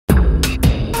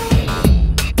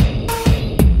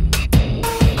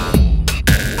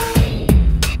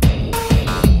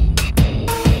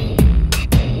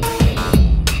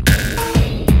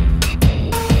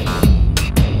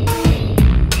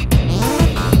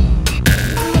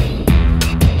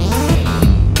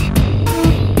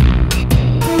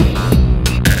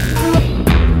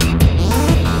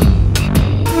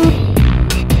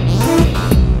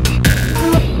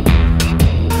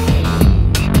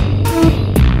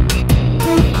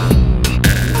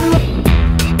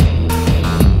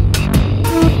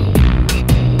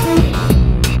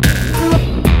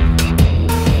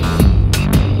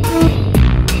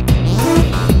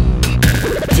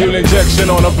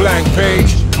blank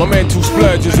page. My mental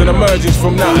splurges and emerges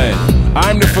from nothing.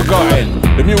 I'm the forgotten,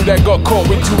 the mule that got caught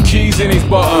with 2 keys in his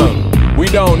bottom. We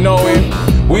don't know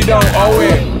him, we don't owe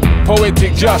him.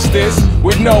 Poetic justice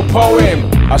with no poem.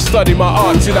 I study my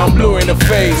art till I'm blue in the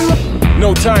face.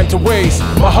 No time to waste,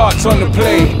 my heart's on the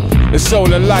plate. The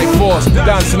soul and life force,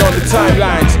 dancing on the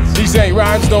timelines. These ain't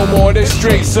rhymes no more, they're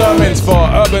straight sermons for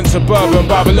urban, suburban,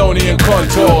 Babylonian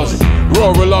contours.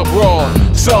 Rural uproar,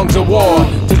 songs of war,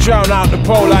 to drown out the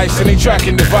police and the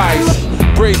tracking device.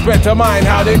 Praise better mind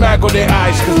how they maggle their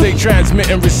eyes, cause they transmit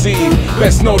and receive.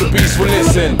 Best know the beast will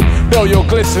listen. Though you'll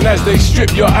glisten as they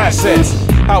strip your assets.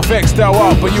 How vexed thou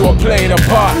art, but you are playing a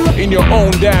part in your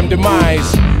own damn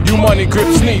demise. You money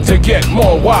grips need to get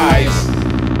more wise.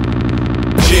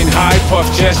 Chin high, puff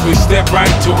chest, we step right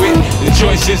to it. The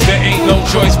choice is there ain't no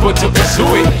choice but to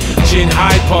pursue it. Chin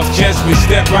high, puff chest, we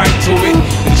step right to it.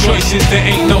 The choice is there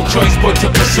ain't no choice but to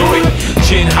pursue it.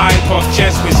 Chin high, puff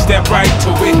chest, we step right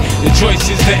to it. The choice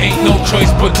is there ain't no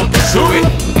choice but to pursue it.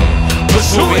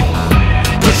 Pursue it,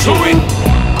 pursue it.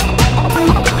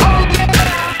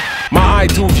 My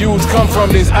idle views come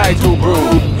from this idle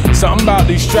brew. Something about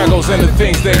these struggles and the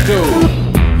things they do.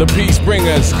 The peace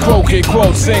bringers, quote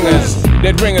quote singers,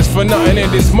 that ring us for nothing in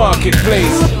this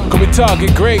marketplace. Cause we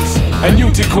target grace and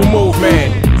utical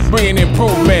movement, bringing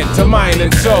improvement to mind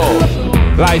and soul.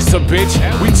 Life's a bitch,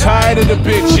 we tired of the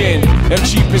bitching. Them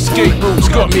cheap escape routes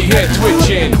got me head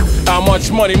twitching. How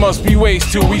much money must be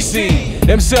wasted till we see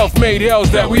them self-made hells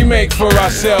that we make for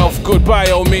ourselves? Goodbye,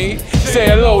 oh me, say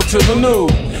hello to the new.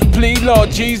 Please, Lord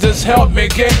Jesus, help me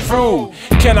get through.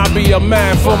 Can I be a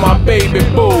man for my baby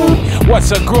boo?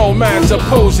 What's a grown man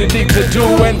supposedly to do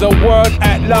when the world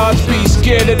at large be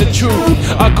scared of the truth?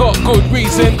 I got good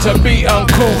reason to be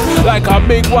uncouth, like a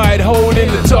big wide hole in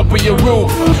the top of your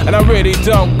roof. And I really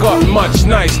don't got much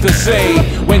nice to say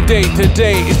when day to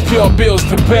day is pure bills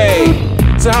to pay.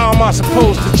 So how am I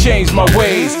supposed to change my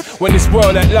ways when this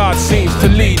world at large seems to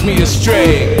lead me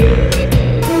astray?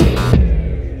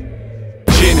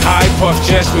 Chin high, puff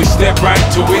chest, we step right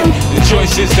to it. The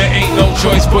choice is there ain't no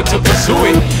choice but to pursue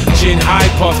it. Chin high,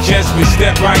 puff chest, we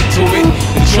step right to it.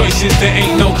 The choice is there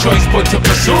ain't no choice but to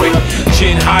pursue it.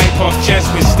 Chin high, puff chest,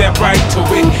 we step right to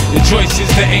it. The choice is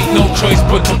there ain't no choice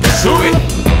but to pursue it.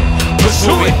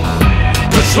 Pursue it,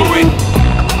 pursue it.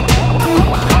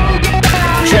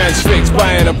 Transfixed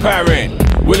by an apparent,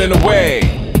 willing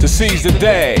away to seize the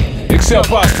day.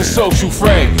 Except us, the social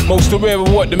fray. Most of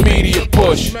what the media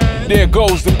push. There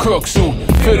goes the crooks who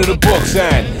fiddle the books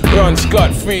and run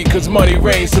scot-free, cause money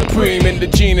reigns supreme in the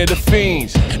gene of the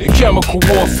fiends. The chemical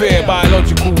warfare,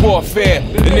 biological warfare,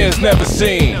 the ears never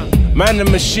seen. Man and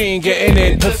machine getting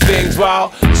into things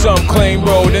while some claim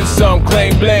road and some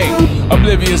claim blame.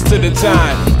 Oblivious to the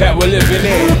time that we're living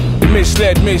in. The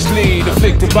misled, mislead,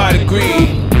 afflicted by the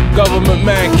greed. Government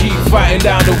man keep fighting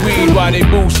down the weed while they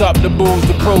boost up the booze,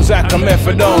 the Prozac and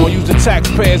methadone. Use the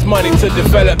taxpayers' money to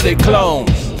develop their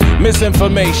clones.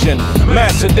 Misinformation,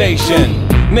 mass sedation.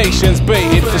 Nations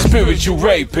baited for spiritual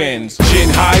rapings.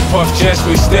 Chin high, puff chest,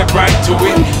 we step right to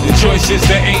it. The choice is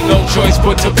there ain't no choice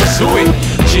but to pursue it.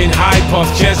 Chin high,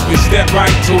 puff chest, we step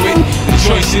right to it. The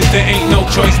choice is there ain't no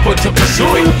choice but to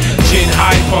pursue it. Chin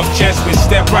high, puff chest, we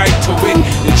step right to it.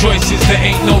 The choice is there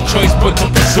ain't no choice but to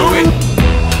pursue it.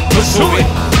 Pursue it,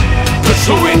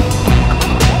 pursue it.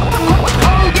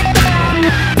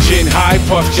 Chin high,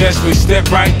 puff chest, we step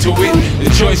right to it. The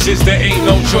choice is there ain't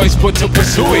no choice but to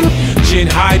pursue it. Chin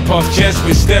high, puff chest,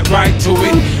 we step right to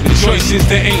it. The choice is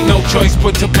there ain't no choice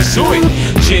but to pursue it.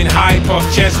 Chin high, puff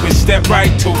chest, we step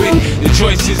right to it. The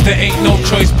choice is there ain't no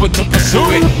choice but to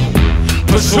pursue it.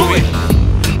 Pursue it,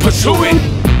 pursue it.